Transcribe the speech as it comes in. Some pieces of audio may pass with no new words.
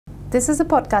This is a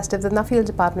podcast of the Nuffield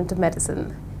Department of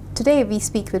Medicine. Today we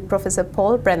speak with Professor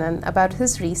Paul Brennan about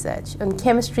his research on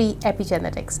chemistry,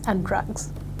 epigenetics, and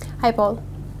drugs. Hi, Paul.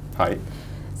 Hi.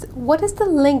 So what is the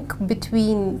link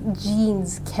between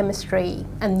genes, chemistry,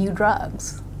 and new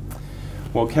drugs?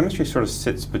 Well, chemistry sort of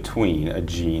sits between a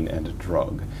gene and a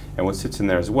drug. And what sits in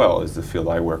there as well is the field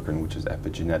I work in, which is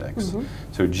epigenetics.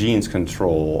 So genes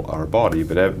control our body,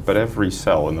 but every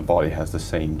cell in the body has the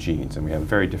same genes. And we have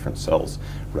very different cells: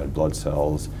 red blood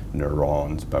cells,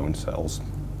 neurons, bone cells.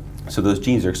 So those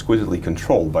genes are exquisitely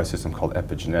controlled by a system called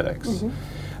epigenetics.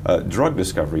 Drug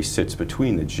discovery sits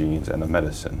between the genes and the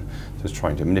medicine. So it's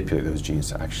trying to manipulate those genes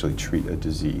to actually treat a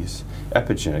disease.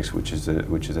 Epigenetics, which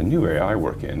is a new area I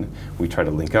work in, we try to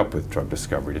link up with drug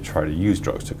discovery to try to use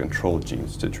drugs to control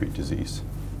genes to treat disease.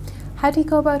 How do you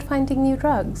go about finding new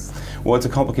drugs? Well, it's a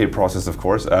complicated process, of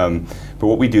course, but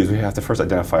what we do is we have to first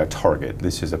identify a target.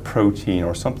 This is a protein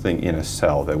or something in a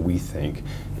cell that we think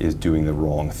is doing the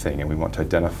wrong thing, and we want to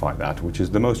identify that, which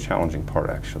is the most challenging part,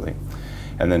 actually.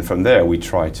 And then from there, we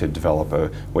try to develop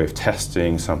a way of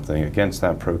testing something against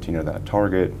that protein or that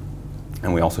target,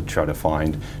 and we also try to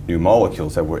find new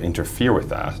molecules that will interfere with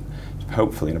that,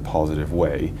 hopefully in a positive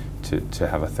way, to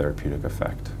have a therapeutic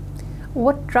effect.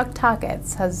 What drug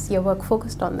targets has your work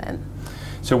focused on then?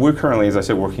 So we're currently, as I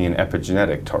said, working in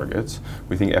epigenetic targets.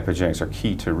 We think epigenetics are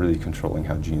key to really controlling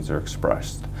how genes are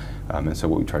expressed. And so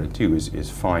what we try to do is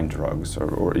find drugs,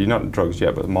 or not drugs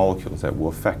yet, but molecules that will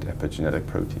affect epigenetic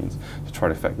proteins to try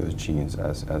to affect those genes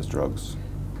as drugs.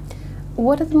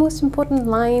 What are the most important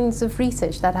lines of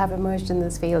research that have emerged in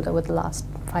this field over the last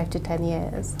 5 to 10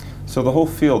 years? So the whole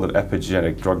field of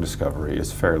epigenetic drug discovery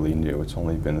is fairly new. It's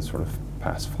only been the sort of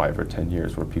past 5 or 10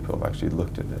 years where people have actually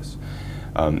looked at this.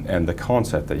 And the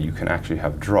concept that you can actually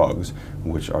have drugs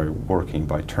which are working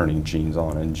by turning genes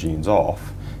on and genes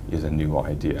off is a new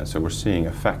idea. So we're seeing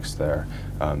effects there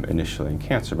initially in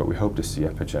cancer, but we hope to see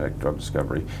epigenetic drug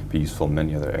discovery be useful in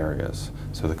many other areas.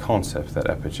 So the concept that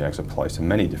epigenetics applies to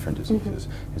many different diseases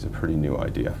is a pretty new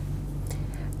idea.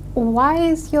 Why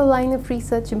is your line of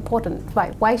research important?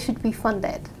 Why should we fund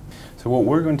it? So what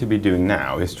we're going to be doing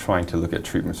now is trying to look at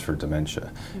treatments for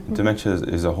dementia. Dementia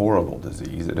is a horrible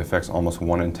disease. It affects almost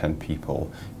 1 in 10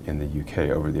 people in the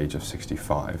UK over the age of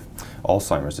 65.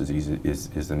 Alzheimer's disease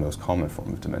is the most common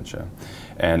form of dementia.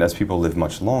 And as people live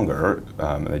much longer,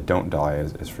 they don't die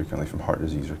as frequently from heart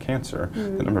disease or cancer,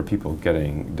 the number of people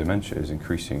getting dementia is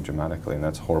increasing dramatically, and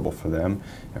that's horrible for them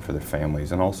and for their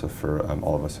families, and also for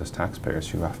all of us as taxpayers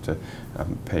who have to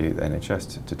pay the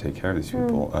NHS to take care of these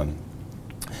people.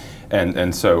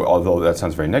 And so, although that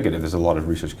sounds very negative, there's a lot of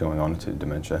research going on into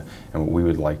dementia, and what we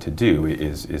would like to do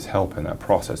is help in that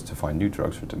process to find new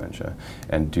drugs for dementia.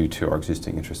 And due to our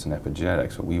existing interest in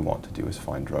epigenetics, what we want to do is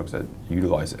find drugs that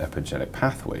utilize epigenetic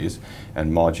pathways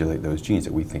and modulate those genes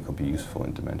that we think will be useful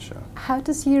in dementia. How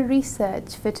does your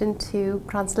research fit into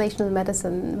translational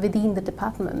medicine within the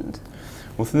department?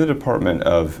 Within the department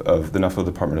of the Nuffield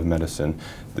Department of Medicine,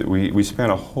 we span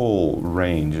a whole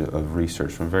range of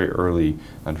research, from very early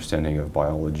understanding of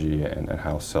biology and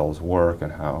how cells work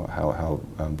and how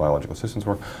biological systems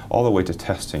work, all the way to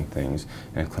testing things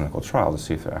in clinical trials to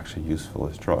see if they're actually useful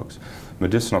as drugs.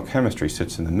 Medicinal chemistry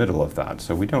sits in the middle of that,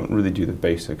 so we don't really do the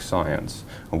basic science.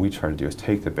 What we try to do is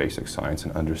take the basic science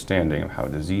and understanding of how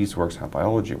disease works, how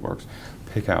biology works,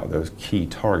 pick out those key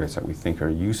targets that we think are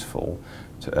useful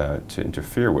to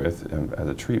interfere with as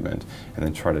a treatment, and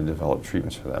then try to develop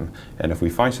treatments for them. And if we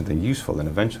find something useful, then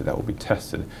eventually that will be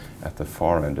tested at the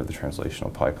far end of the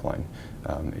translational pipeline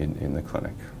in the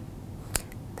clinic.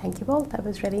 Thank you, Paul. That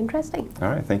was really interesting. All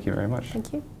right, thank you very much.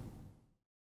 Thank you.